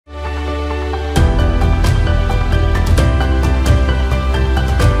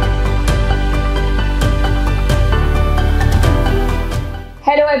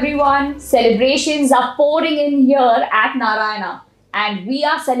everyone. Celebrations are pouring in here at Narayana, and we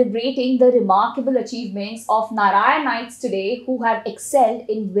are celebrating the remarkable achievements of Narayanites today who have excelled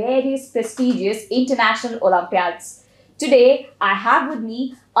in various prestigious international Olympiads. Today, I have with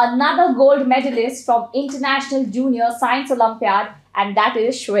me another gold medalist from International Junior Science Olympiad, and that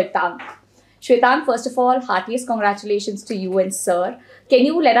is Shwetank. Shwetank, first of all, heartiest congratulations to you and sir. Can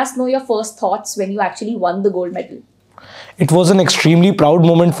you let us know your first thoughts when you actually won the gold medal? It was an extremely proud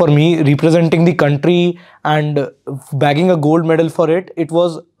moment for me representing the country and bagging a gold medal for it. It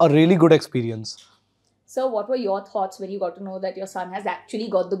was a really good experience. So what were your thoughts when you got to know that your son has actually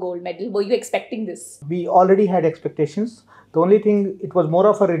got the gold medal? Were you expecting this? We already had expectations. The only thing, it was more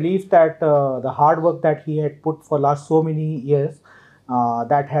of a relief that the hard work that he had put for last so many years,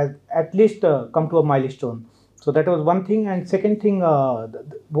 that has at least come to a milestone. So that was one thing. And second thing,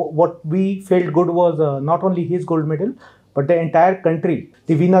 what we felt good was not only his gold medal, but the entire country,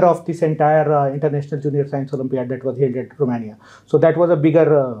 the winner of this entire International Junior Science Olympiad that was held at Romania. So that was a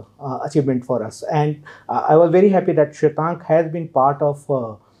bigger achievement for us. And I was very happy that Shwetank has been part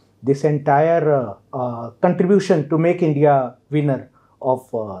of this entire contribution to make India winner of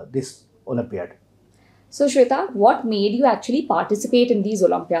this Olympiad. So Shwetank, what made you actually participate in these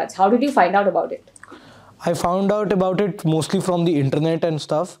Olympiads? How did you find out about it? I found out about it mostly from the internet and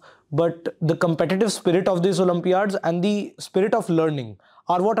stuff, but the competitive spirit of these Olympiads and the spirit of learning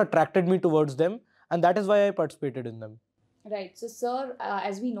are what attracted me towards them, and that is why I participated in them. Right. So sir,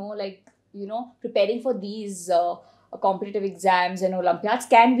 as we know, preparing for these competitive exams and Olympiads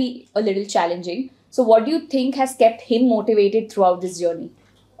can be a little challenging. So what do you think has kept him motivated throughout this journey?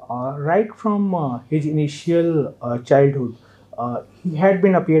 Right from his initial childhood, he had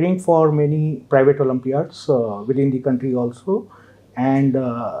been appearing for many private Olympiads within the country also, and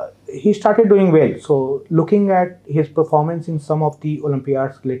he started doing well. So looking at his performance in some of the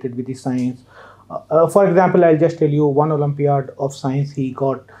Olympiads related with the science, for example, I'll just tell you one Olympiad of science, he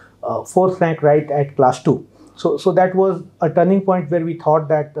got 4th rank right at class 2. So that was a turning point where we thought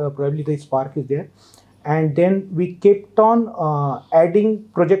that probably the spark is there. And then we kept on adding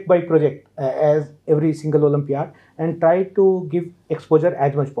project by project as every single Olympiad, and tried to give exposure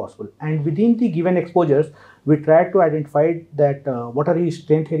as much possible. And within the given exposures, we tried to identify that what are his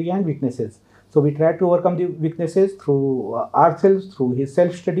strength area and weaknesses. So we tried to overcome the weaknesses through ourselves, through his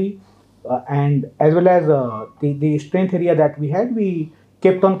self-study, and as well as the strength area that we had, we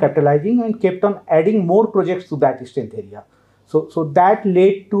kept on capitalizing and kept on adding more projects to that strength area. So that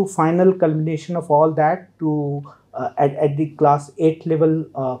led to final culmination of all that to at the class 8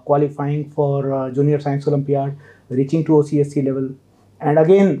 level qualifying for Junior Science Olympiad, reaching to OCSC level, and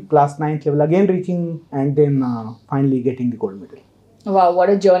again class 9th level again reaching, and then finally getting the gold medal. Wow, what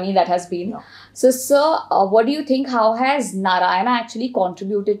a journey that has been. Yeah. So sir, what do you think, how has Narayana actually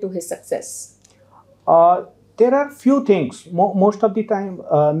contributed to his success? There are few things. Most of the time,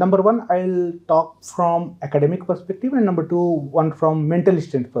 number one, I'll talk from academic perspective, and number two, one from mental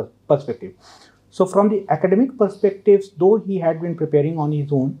strength perspective. So from the academic perspectives, though he had been preparing on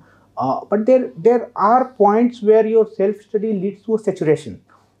his own, but there are points where your self-study leads to a saturation.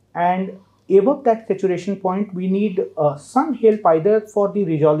 And above that saturation point, we need some help either for the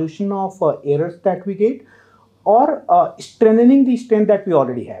resolution of errors that we get, or strengthening the strength that we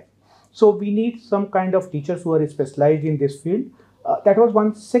already have. So we need some kind of teachers who are specialized in this field. That was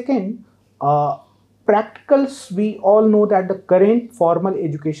one. Second, practicals. We all know that the current formal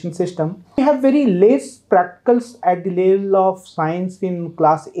education system, we have very less practicals at the level of science in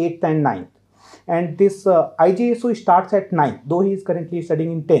class 8th and 9th. And this IJSO starts at 9th, though he is currently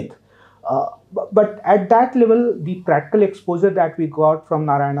studying in 10th. But at that level, the practical exposure that we got from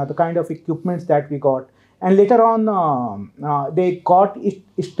Narayana, the kind of equipments that we got, and later on, they got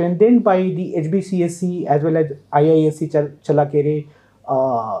strengthened by the HBCSC as well as IISc Chalakere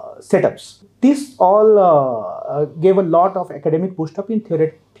setups. This all gave a lot of academic boost up in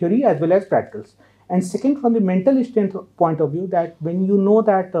theory as well as practicals. And second, from the mental strength point of view, that when you know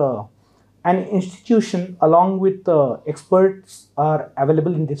that an institution along with experts are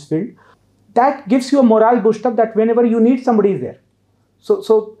available in this field, that gives you a morale boost up that whenever you need, somebody is there.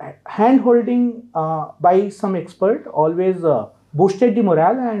 So hand-holding by some expert always boosted the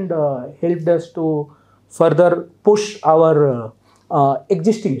morale and helped us to further push our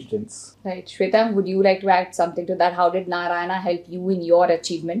existing strengths. Right. Shwetank, would you like to add something to that? How did Narayana help you in your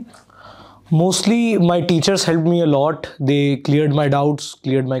achievement? Mostly my teachers helped me a lot. They cleared my doubts,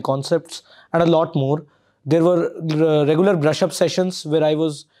 cleared my concepts, and a lot more. There were regular brush-up sessions where I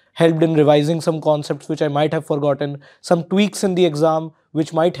was helped in revising some concepts which I might have forgotten, some tweaks in the exam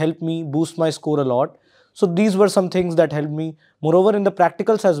which might help me boost my score a lot. So these were some things that helped me. Moreover, in the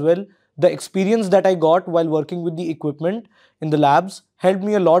practicals as well, the experience that I got while working with the equipment in the labs helped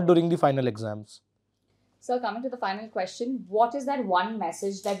me a lot during the final exams. So, coming to the final question, what is that one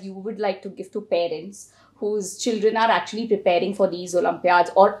message that you would like to give to parents whose children are actually preparing for these Olympiads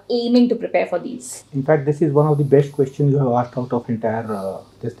or aiming to prepare for these? In fact, this is one of the best questions you have asked out of entire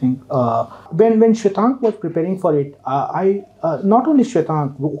this thing. When Shwetank was preparing for it, I not only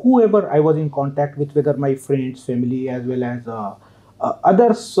Shwetank, whoever I was in contact with, whether my friends, family, as well as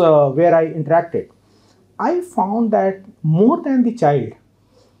others where I interacted, I found that more than the child,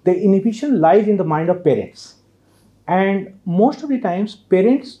 the inhibition lies in the mind of parents. And most of the times,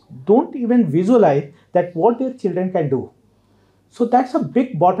 parents don't even visualize that what their children can do. So that's a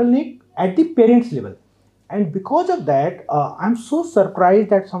big bottleneck at the parents level. And because of that, I'm so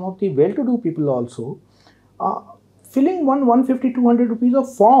surprised that some of the well-to-do people also uh, filling 150, 200 rupees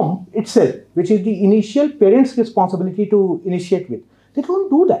of form itself, which is the initial parents' responsibility to initiate with. They don't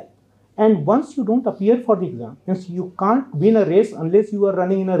do that. And once you don't appear for the exam, means you can't win a race unless you are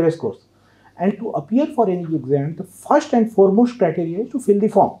running in a race course. And to appear for any exam, the first and foremost criteria is to fill the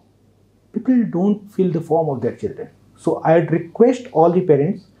form. People don't fill the form of their children. So I'd request all the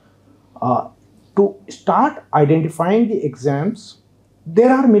parents to start identifying the exams.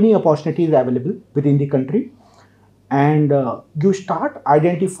 There are many opportunities available within the country, and you start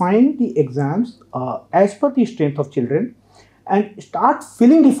identifying the exams as per the strength of children and start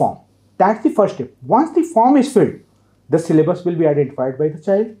filling the form. That's the first step. Once the form is filled, the syllabus will be identified by the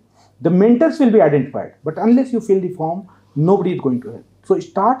child, the mentors will be identified, but unless you fill the form, nobody is going to help. So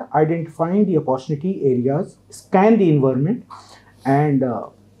start identifying the opportunity areas, scan the environment, and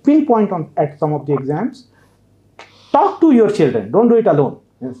pinpoint at some of the exams. Talk to your children. Don't do it alone.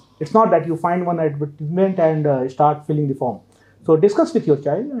 Yes. It's not that you find one advertisement and start filling the form. So discuss with your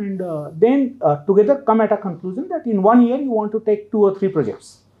child, and then together come at a conclusion that in 1 year you want to take 2 or 3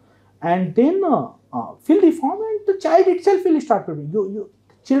 projects, and then fill the form, and the child itself will start preparing.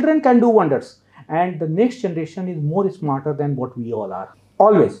 Children can do wonders, and the next generation is more smarter than what we all are,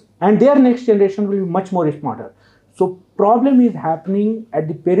 always, and their next generation will be much more smarter. So problem is happening at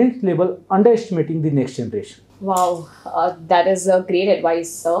the parents level, underestimating the next generation. Wow, that is a great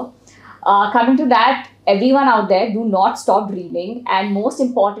advice, sir. Coming to that, everyone out there, do not stop dreaming, and most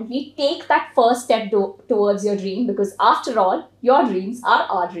importantly, take that first step towards your dream, because after all, your dreams are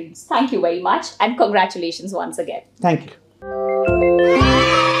our dreams. Thank you very much, and congratulations once again. Thank you.